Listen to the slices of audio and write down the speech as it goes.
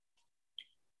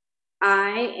I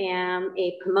am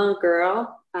a Pomona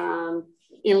girl,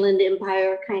 Inland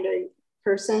Empire kind of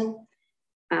person.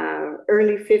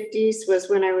 Early 50s was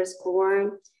when I was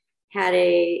born. Had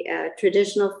a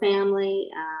traditional family.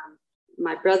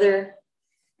 My brother,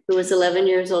 who was 11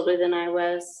 years older than I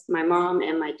was, my mom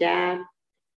and my dad.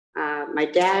 My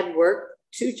dad worked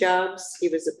 2 jobs. He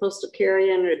was a postal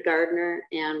carrier and a gardener,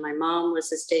 and my mom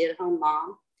was a stay-at-home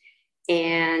mom.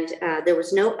 And there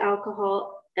was no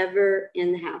alcohol ever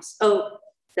in the house. Oh,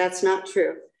 that's not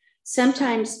true.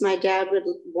 Sometimes my dad would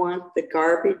want the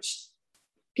garbage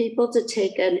people to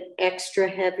take an extra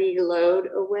heavy load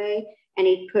away, and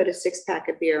he'd put a 6-pack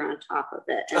of beer on top of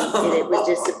it, and it would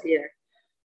disappear.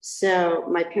 So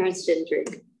my parents didn't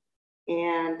drink.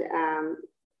 And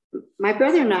my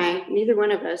brother and I, neither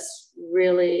one of us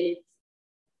really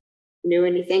knew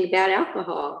anything about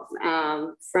alcohol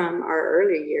from our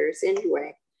early years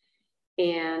anyway.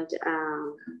 And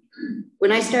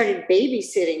when I started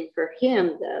babysitting for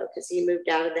him, though, because he moved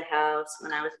out of the house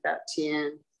when I was about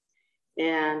 10,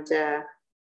 and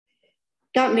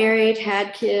got married,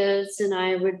 had kids, and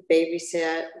I would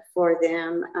babysit for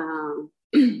them.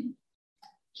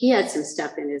 He had some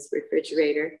stuff in his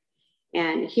refrigerator,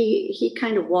 and he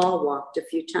kind of wall walked a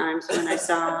few times when I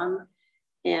saw him.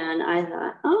 And I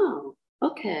thought, oh,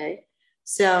 okay.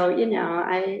 So, you know,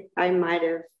 I might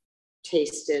have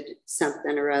tasted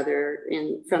something or other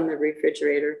from the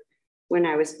refrigerator when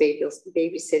I was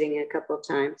babysitting a couple of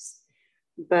times.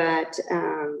 But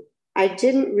I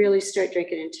didn't really start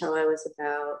drinking until I was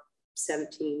about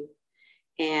 17.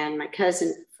 And my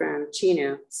cousin from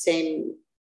Chino, same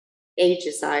age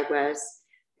as I was,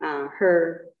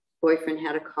 her boyfriend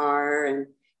had a car, and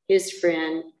his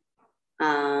friend,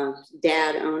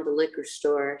 dad owned a liquor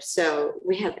store. So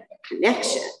we had a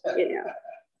connection, you know.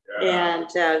 And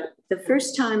the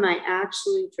first time I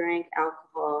actually drank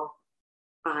alcohol,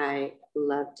 I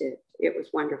loved it. It was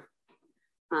wonderful.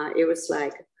 It was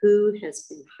like, who has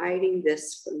been hiding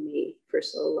this from me for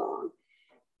so long?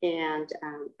 And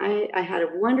I had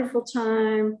a wonderful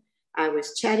time. I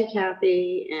was chatty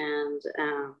Cathy, and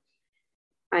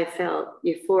I felt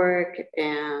euphoric,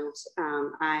 and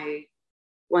I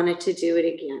wanted to do it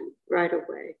again right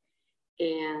away.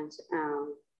 And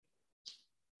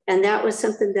that was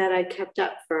something that I kept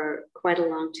up for quite a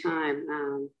long time.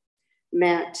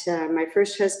 Met my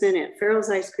first husband at Farrell's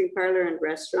Ice Cream Parlor and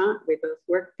Restaurant. We both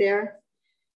worked there.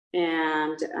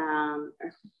 And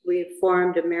we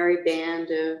formed a merry band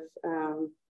of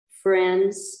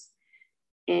friends.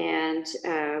 And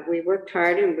we worked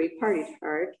hard and we partied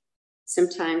hard.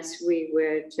 Sometimes we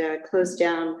would close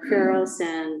down Farrell's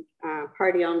and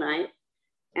party all night,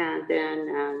 and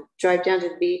then drive down to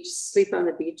the beach, sleep on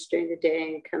the beach during the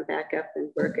day, and come back up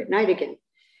and work at night again.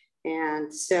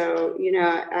 And so, you know,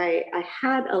 I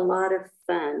had a lot of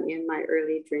fun in my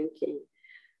early drinking.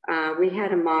 We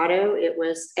had a motto. It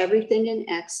was everything in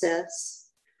excess.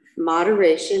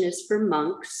 Moderation is for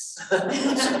monks.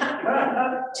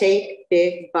 Take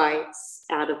big bites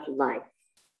out of life.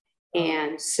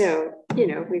 And so, you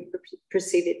know, we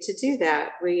proceeded to do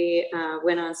that. We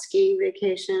went on skiing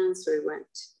vacations. We went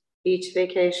beach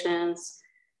vacations.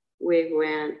 We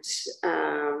went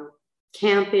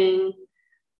camping.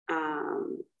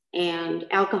 And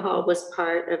alcohol was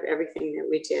part of everything that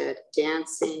we did,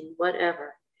 dancing,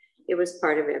 whatever. It was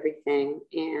part of everything.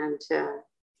 And,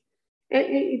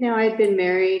 you know, I'd been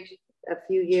married a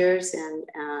few years, and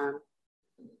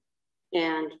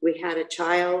we had a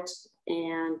child.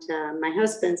 And my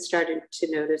husband started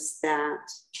to notice that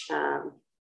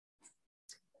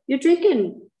you're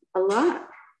drinking a lot,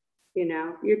 you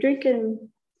know, you're drinking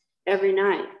every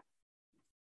night.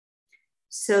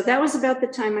 So that was about the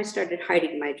time I started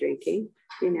hiding my drinking.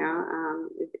 You know,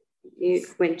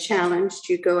 when challenged,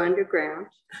 you go underground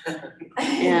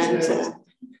and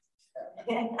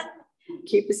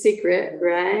keep a secret,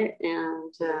 right?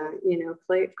 And, you know,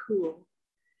 play it cool.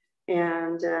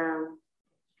 And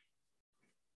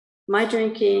my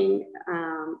drinking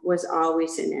was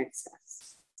always in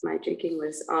excess. My drinking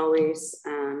was always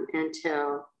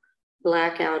until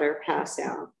blackout or pass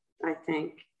out, I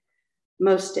think.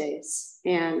 Most days.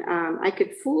 And I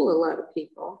could fool a lot of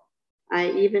people. I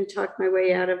even talked my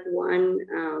way out of one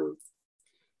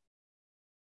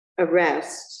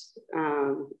arrest.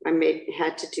 I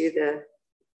had to do the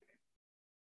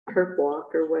herb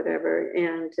walk or whatever,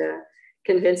 and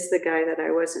convinced the guy that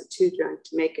I wasn't too drunk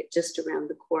to make it just around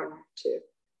the corner to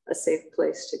a safe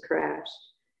place to crash.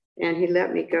 And he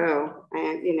let me go.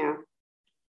 And, you know,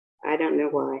 I don't know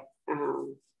why.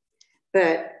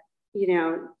 But, you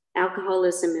know,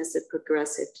 alcoholism is a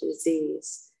progressive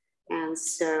disease. And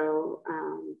so,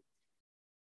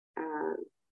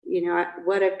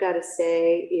 what I've got to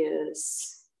say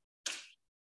is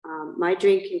my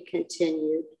drinking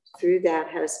continued through that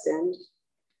husband,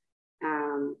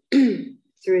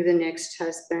 through the next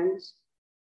husband,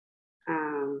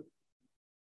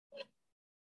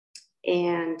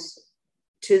 and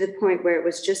to the point where it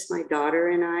was just my daughter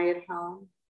and I at home.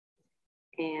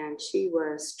 And she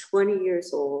was 20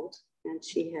 years old, and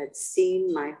she had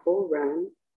seen my whole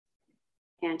run,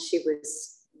 and she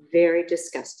was very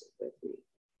disgusted with me.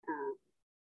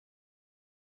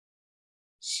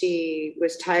 She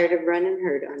was tired of running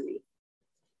herd on me.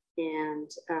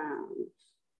 And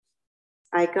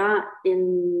I got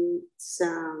in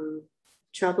some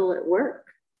trouble at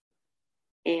work,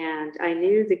 and I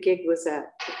knew the gig was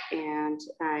up, and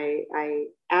I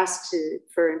asked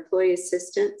for employee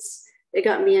assistance. They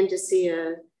got me in to see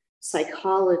a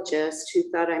psychologist who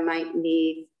thought I might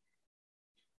need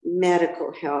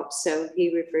medical help. So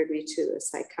he referred me to a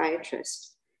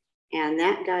psychiatrist. And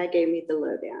that guy gave me the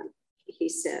lowdown. He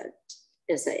said,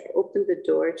 as I opened the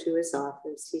door to his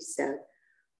office, he said,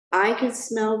 I can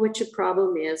smell what your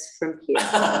problem is from here.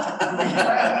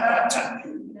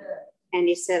 And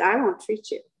he said, I won't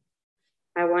treat you.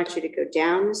 I want you to go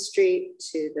down the street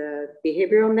to the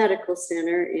Behavioral Medical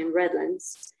Center in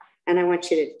Redlands, and I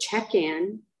want you to check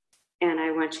in, and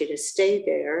I want you to stay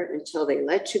there until they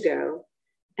let you go,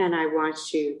 and I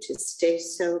want you to stay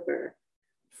sober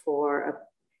for,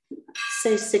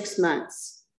 say, 6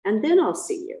 months, and then I'll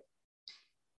see you.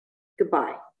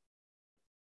 Goodbye.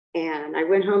 And I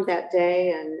went home that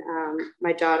day, and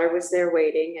my daughter was there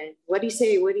waiting, and what'd he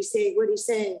say, what'd he say, what'd he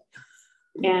say?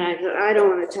 And I thought, I don't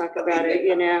want to talk about it,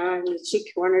 and she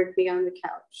cornered me on the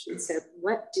couch and said,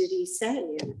 what did he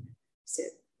say? And I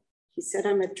said, he said,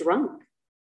 I'm a drunk.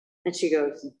 And she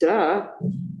goes, duh,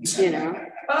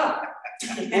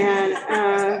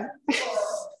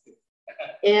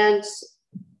 and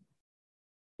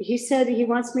he said he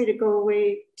wants me to go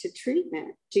away to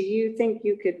treatment. Do you think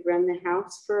you could run the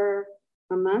house for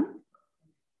a month?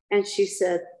 And she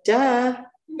said, duh.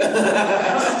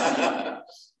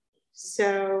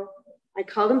 So I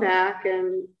called him back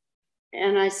and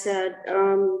I said,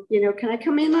 can I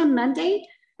come in on Monday?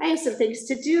 I have some things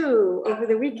to do over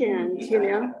the weekend,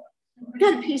 I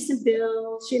got to pay some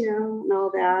bills, and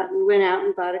all that. And went out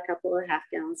and bought a couple of half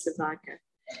gallons of vodka.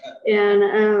 And,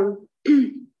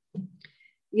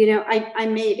 I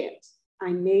made it.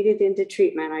 I made it into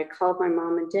treatment. I called my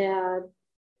mom and dad.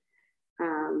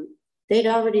 They'd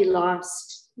already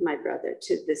lost my brother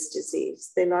to this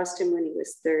disease. They lost him when he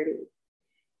was 30.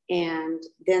 And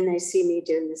then they see me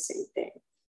doing the same thing.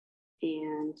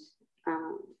 And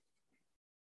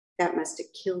that must have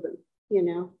killed him,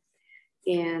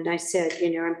 And I said,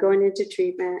 I'm going into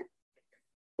treatment.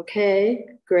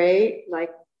 Okay, great.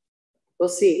 We'll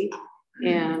see.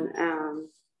 And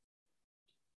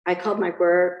I called my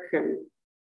work, and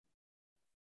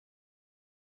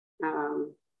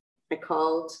I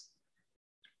called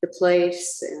the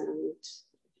place and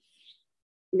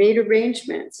made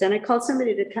arrangements. And I called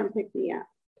somebody to come pick me up.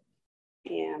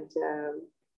 And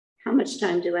how much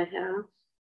time do I have?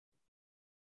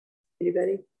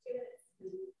 Anybody?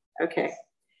 Okay.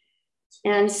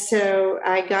 And so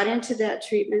I got into that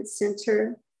treatment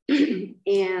center,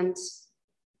 and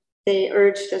they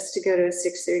urged us to go to a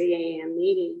 6:30 a.m.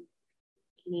 meeting.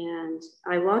 And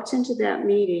I walked into that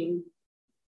meeting,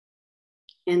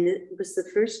 and it was the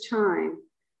first time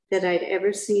that I'd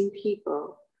ever seen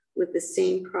people with the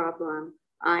same problem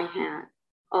I had,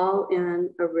 all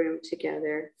in a room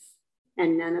together,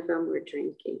 and none of them were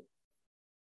drinking.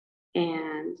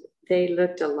 And they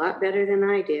looked a lot better than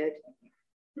I did,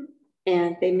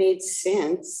 and they made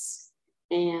sense.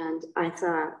 And I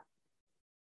thought,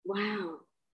 wow,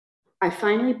 I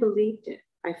finally believed it.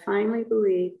 I finally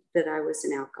believed that I was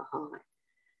an alcoholic.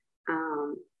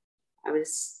 I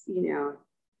was,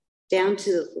 down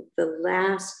to the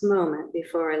last moment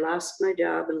before I lost my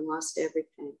job and lost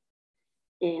everything.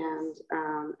 And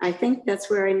I think that's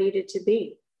where I needed to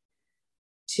be,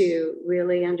 to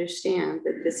really understand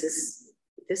that this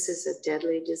is a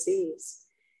deadly disease.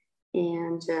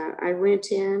 And I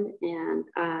went in, and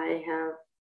I have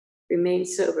remained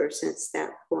sober since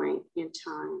that point in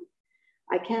time.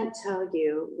 I can't tell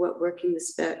you what working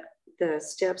the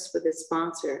steps with a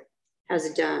sponsor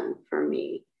has done for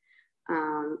me.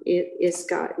 It has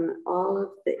gotten all of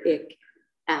the ick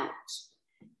out,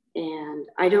 and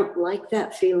I don't like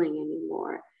that feeling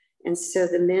anymore. And so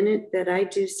the minute that I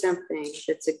do something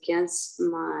that's against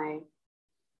my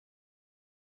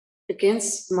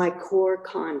core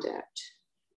conduct,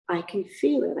 I can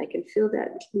feel it. I can feel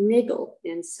that niggle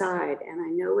inside, and I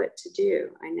know what to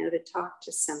do. I know to talk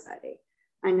to somebody.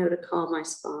 I know to call my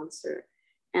sponsor,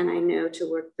 and I know to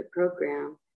work the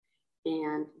program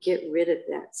and get rid of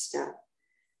that stuff.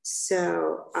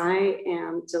 So I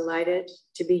am delighted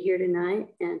to be here tonight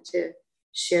and to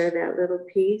share that little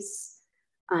piece.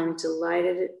 I'm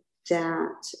delighted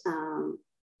that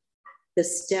the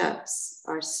steps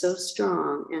are so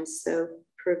strong and so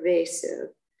pervasive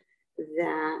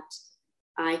that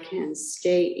I can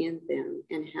stay in them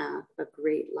and have a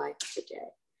great life today.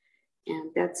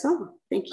 And that's all. Thank you.